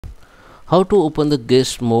How to open the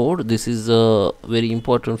guest mode? This is a very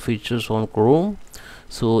important features on Chrome.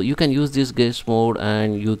 So you can use this guest mode,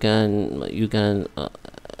 and you can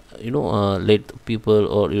let people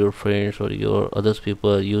or your friends or your others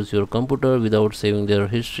people use your computer without saving their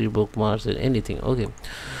history, bookmarks, and anything. Okay,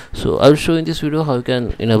 so I'll show in this video how you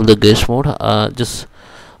can enable the guest mode. Just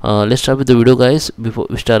let's start with the video, guys. Before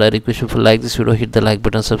we start, I request you to like this video, hit the like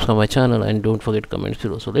button, subscribe my channel, and don't forget comments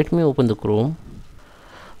below. So let me open the Chrome.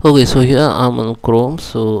 Okay, so here I'm on Chrome,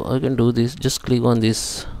 so I can do this. Just click on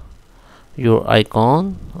this your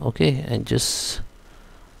icon, okay, and just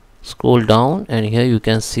scroll down, and here you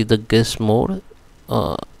can see the guest mode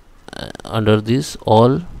uh, under this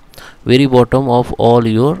all very bottom of all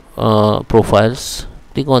your profiles.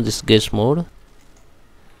 Click on this guest mode,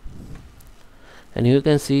 and you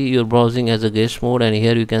can see your browsing as a guest mode, and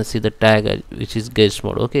here you can see the tag which is guest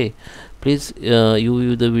mode. Okay, please you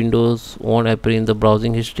view the windows won't appear in the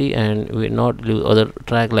browsing history, and will not leave other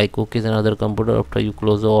track like cookies and other computer after you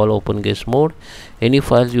close the all open guest mode. Any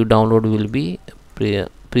files you download will be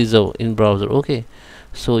preserved in browser. Okay,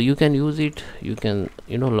 so you can use it. You can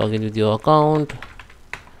log in with your account,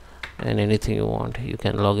 and anything you want you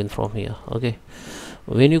can log in from here. Okay,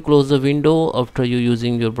 when you close the window after you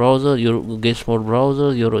using your browser, your guest mode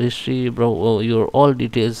browser, your history, your all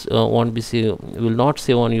details won't be will not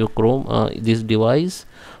save on your Chrome this device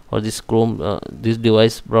or this Chrome this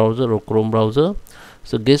device browser or Chrome browser.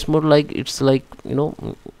 So guest mode, like it's like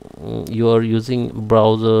you are using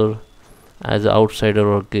browser as an outsider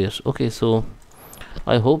or guest. Okay, so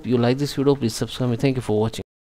I hope you like this video. Please subscribe me. Thank you for watching.